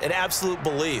execution, and absolute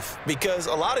belief. Because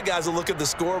a lot of guys will look at the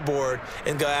scoreboard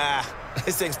and go,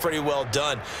 this thing's pretty well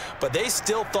done. But they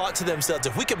still thought to themselves,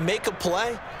 if we can make a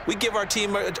play, we give our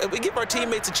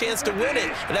teammates a chance to win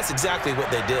it. And that's exactly what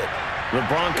they did. The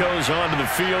Broncos onto the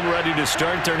field, ready to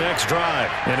start their next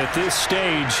drive. And at this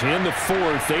stage, in the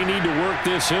fourth, they need to work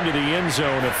this into the end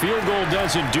zone. A field goal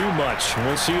doesn't do much.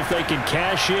 We'll see if they can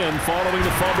cash in following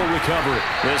the fumble recovery.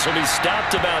 This will be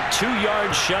stopped about 2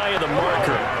 yards shy of the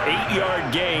marker.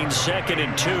 8-yard gain, 2nd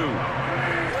and 2.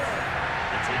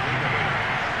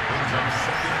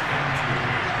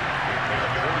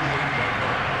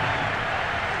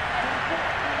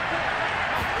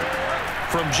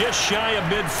 From just shy of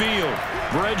midfield,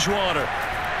 Bridgewater.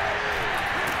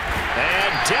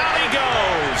 And down he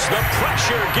goes. The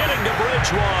pressure getting to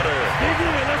Bridgewater.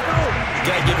 You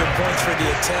got to give him points for the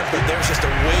attempt, but there's just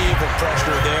a wave of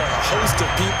pressure there. A host of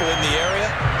people in the area.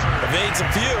 Evades a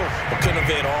few, but couldn't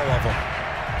evade all of them.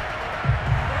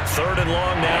 3rd and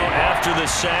long now after the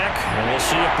sack. And we'll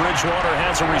see if Bridgewater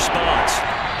has a response.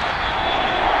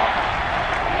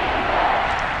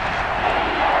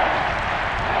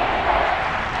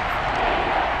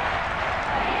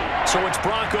 So it's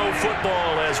Bronco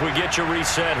football as we get you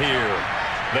reset here.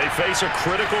 They face a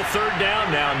critical 3rd down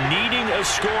now, needing a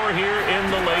score here in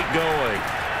the late going.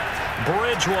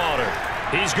 Bridgewater,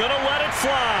 he's going to let it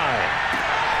fly.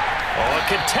 Oh, a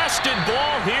contested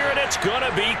ball here, and it's going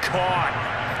to be caught.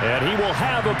 And he will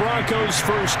have a Broncos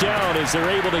 1st down as they're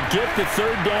able to get the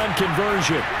 3rd down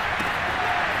conversion.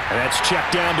 And that's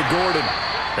checked down to Gordon.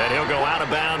 And he'll go out of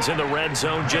bounds in the red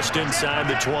zone just inside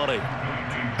the 20.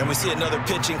 And we see another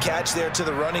pitch and catch there to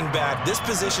the running back. This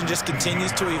position just continues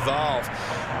to evolve.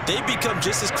 They become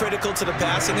just as critical to the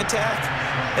passing attack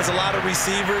as a lot of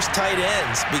receivers, tight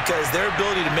ends, because their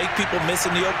ability to make people miss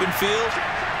in the open field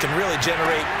can really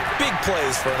generate big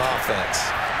plays for an offense.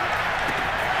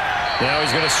 Now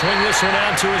he's going to swing this one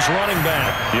out to his running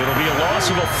back. It'll be a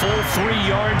loss of a full 3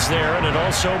 yards there, and it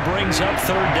also brings up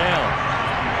 3rd down.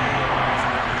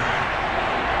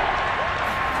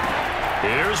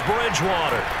 Here's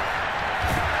Bridgewater.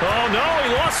 Oh, no,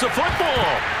 he lost the football.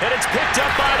 And it's picked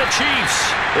up by the Chiefs.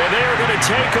 And they're going to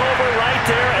take over right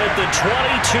there at the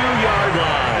 22-yard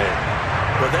line.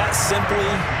 Well, that simply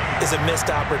is a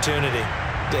missed opportunity.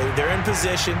 They're in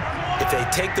position. If they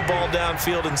take the ball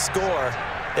downfield and score,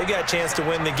 they got a chance to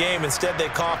win the game. Instead, they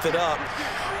cough it up.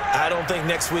 I don't think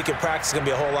next week at practice is going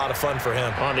to be a whole lot of fun for him.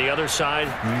 On the other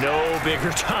side, no bigger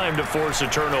time to force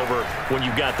a turnover when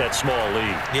you've got that small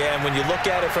lead. Yeah, and when you look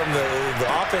at it from the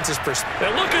offense's perspective.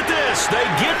 And look at this. They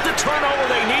get the turnover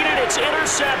they needed. It's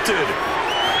intercepted.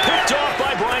 Picked off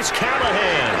by Bryce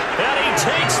Callahan. And he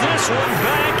takes this one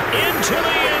back into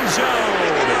the end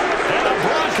zone. And the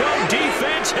Bronco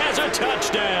defense has a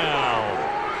touchdown.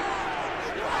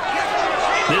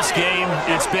 This game,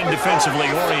 it's been defensively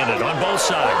oriented on both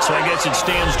sides, so I guess it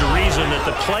stands to reason that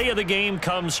the play of the game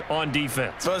comes on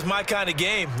defense. So it's my kind of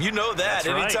game. You know that. That's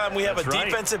anytime we have a right.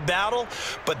 defensive battle,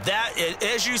 but that,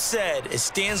 as you said, it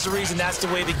stands to reason that's the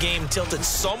way the game tilted.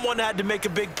 Someone had to make a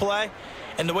big play,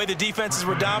 and the way the defenses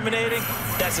were dominating,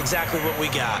 that's exactly what we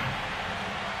got.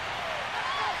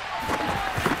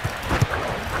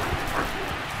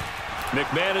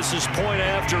 McManus's point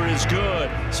after is good.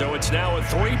 So it's now a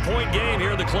 3-point game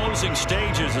here in the closing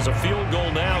stages as a field goal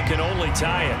now can only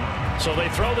tie it. So they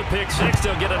throw the pick six.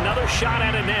 They'll get another shot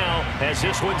at it now as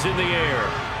this one's in the air.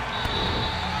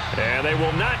 And they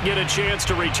will not get a chance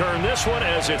to return this one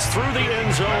as it's through the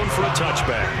end zone for a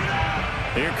touchback.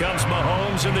 Here comes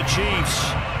Mahomes and the Chiefs.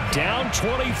 Down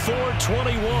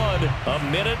 24-21,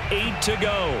 1:08 to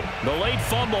go. The late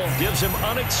fumble gives him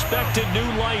unexpected new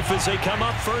life as they come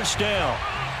up 1st down.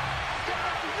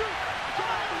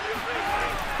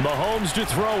 Mahomes to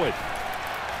throw it.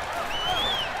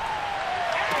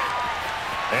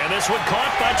 And this one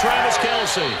caught by Travis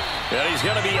Kelce. And he's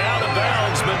going to be out of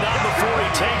bounds, but not before he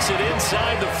takes it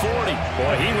inside the 40.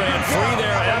 Boy, he ran free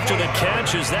there after the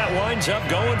catch as that winds up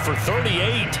going for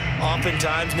 38.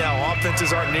 Oftentimes now,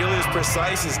 offenses aren't nearly as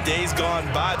precise as days gone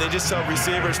by. They just tell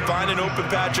receivers, find an open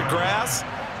patch of grass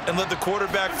and let the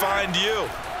quarterback find you.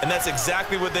 And that's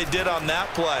exactly what they did on that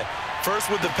play.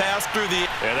 First with the pass through the...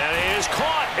 And that is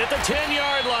caught at the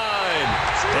 10-yard line.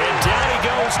 And down he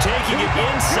goes, taking it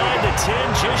inside the 10,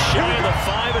 just shy of the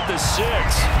 5 at the 6.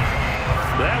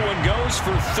 That one goes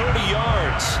for 30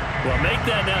 yards. Well, make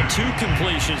that now 2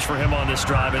 completions for him on this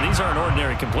drive, and these aren't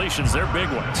ordinary completions. They're big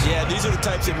ones. Yeah, these are the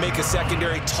types that make a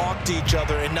secondary talk to each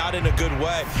other and not in a good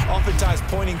way. Oftentimes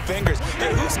pointing fingers.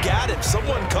 Hey, who's got it?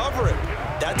 Someone cover it.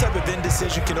 That type of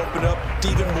indecision can open up to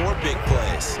even more big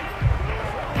plays.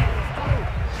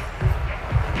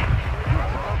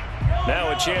 Now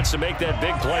a chance to make that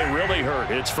big play really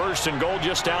hurt. It's 1st and goal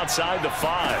just outside the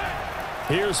 5.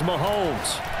 Here's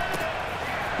Mahomes.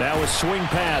 Now a swing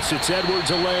pass. It's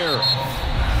Edwards-Helaire.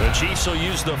 The Chiefs will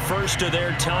use the first of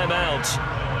their timeouts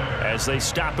as they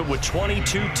stop it with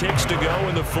 22 ticks to go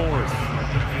in the 4th.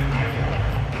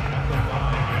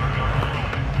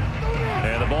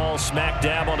 And the ball smack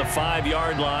dab on the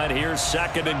 5-yard line. Here's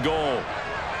 2nd and goal.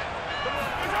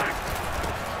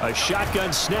 A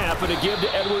shotgun snap and a give to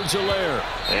Edwards-Helaire.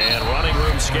 And running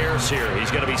room scarce here.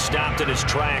 He's going to be stopped in his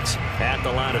tracks at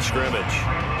the line of scrimmage.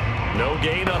 No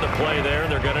gain on the play there.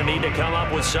 They're going to need to come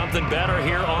up with something better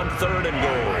here on 3rd and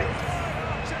goal.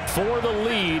 For the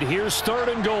lead, here's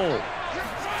 3rd and goal.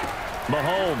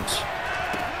 Mahomes.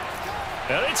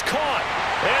 And it's caught.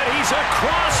 And he's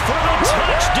across for the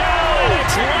touchdown. And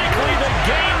it's likely the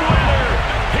game winner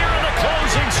here in the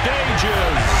closing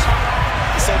stages.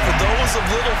 So for those of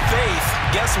little faith,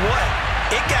 guess what?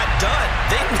 It got done.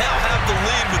 They now have the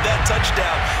lead with that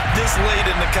touchdown this late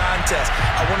in the contest.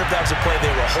 I wonder if that was a play they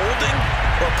were holding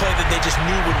or a play that they just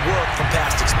knew would work from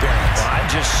past experience. Well, I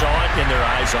just saw it in their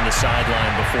eyes on the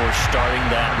sideline before starting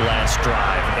that last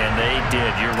drive, and they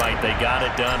did. You're right. They got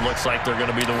it done. Looks like they're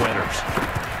going to be the winners.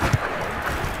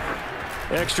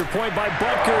 Extra point by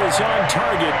Butker is on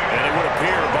target, and it would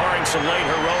appear, barring some late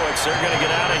heroics, they're going to get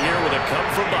out of here with a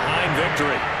come-from-behind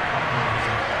victory.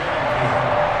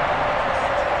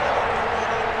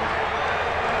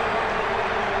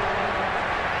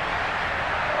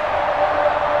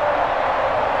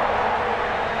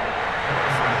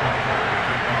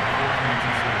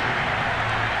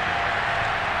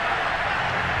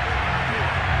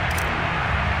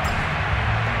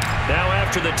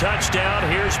 After the touchdown,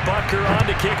 here's Butker on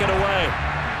to kick it away.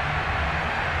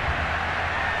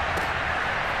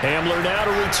 Hamler now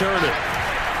to return it.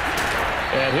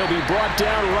 And he'll be brought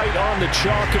down right on the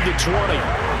chalk of the 20.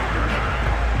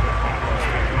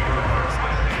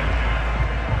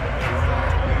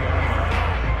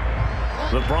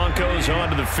 The Broncos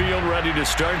onto the field, ready to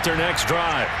start their next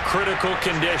drive. Critical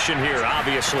condition here,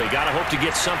 obviously. Got to hope to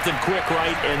get something quick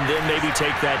right and then maybe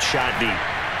take that shot deep.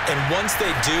 And once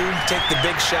they do take the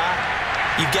big shot,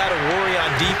 you've got to worry on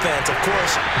defense. Of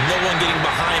course, no one getting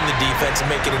behind the defense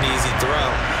and making an easy throw.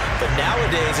 But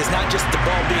nowadays, it's not just the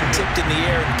ball being tipped in the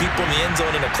air and people in the end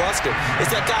zone in a cluster.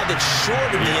 It's that guy that's short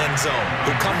of the end zone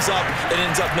who comes up and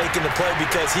ends up making the play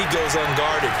because he goes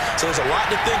unguarded. So there's a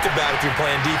lot to think about if you're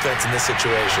playing defense in this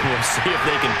situation. We'll see if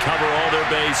they can cover all their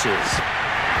bases.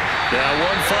 Now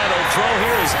one final throw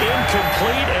here is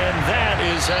incomplete, and that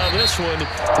is how this one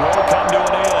will come to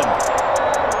an end.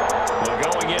 Well,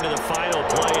 going into the final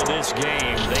play of this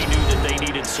game, they knew that they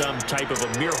needed some type of a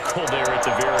miracle there at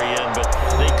the very end, but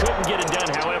they couldn't get it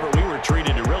done. However, we were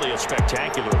treated to really a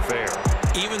spectacular affair.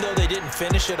 Even though they didn't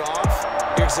finish it off,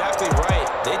 you're exactly right.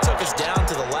 They took us down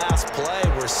to the last play.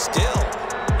 We're still,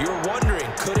 you're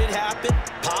wondering, could it happen?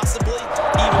 Possibly,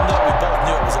 even though we both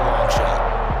knew it was a long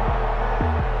shot.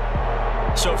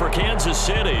 So for Kansas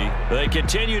City, they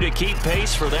continue to keep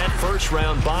pace for that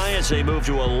first-round bye as they move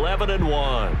to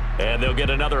 11-1. And they'll get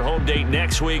another home date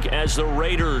next week as the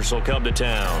Raiders will come to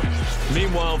town.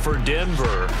 Meanwhile, for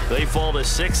Denver, they fall to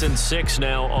 6-6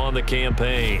 now on the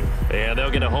campaign. And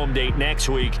they'll get a home date next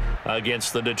week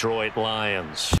against the Detroit Lions.